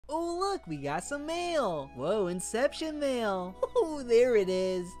Oh look, we got some mail. Whoa, Inception mail. Oh, there it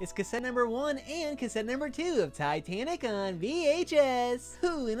is. It's cassette number 1 and cassette number 2 of Titanic on VHS.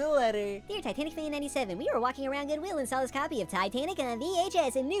 Who in a letter? Dear Titanic Fan 97, we were walking around Goodwill and saw this copy of Titanic on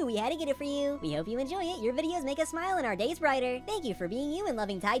VHS and knew we had to get it for you. We hope you enjoy it. Your videos make us smile and our days brighter. Thank you for being you and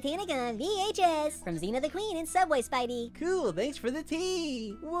loving Titanic on VHS. From Xena the Queen and Subway Spidey. Cool, thanks for the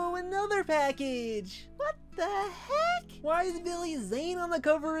tea. Whoa, another package. What the heck? Why is Billy Zane on the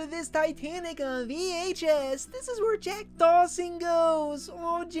cover of this Titanic on VHS? This is where Jack Dawson goes.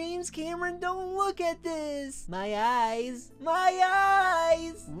 Oh, James Cameron, don't look at this. My eyes. My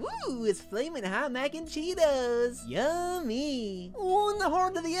eyes. Woo, it's flaming hot mac and Cheetos. Yummy. Oh, in the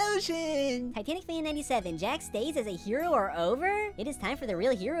heart of the ocean. Titanic Fan 97, Jack's days as a hero are over? It is time for the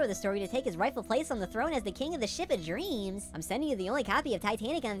real hero of the story to take his rightful place on the throne as the king of the Ship of Dreams. I'm sending you the only copy of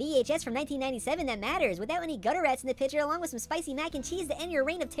Titanic on VHS from 1997 that matters, without any gutter rats in the picture, along with some spicy mac and cheese to end your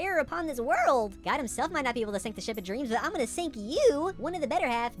reign of terror upon this world. God himself might not be able to sink the Ship of Dreams, but I'm gonna sink you, one of the better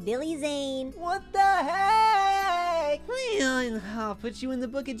half, Billy Zane. What the heck? Well, I'll put you in the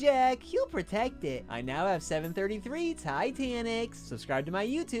book of Jack. He'll protect it. I now have 733 Titanics. Subscribe to my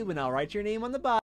YouTube and I'll write your name on the bottom.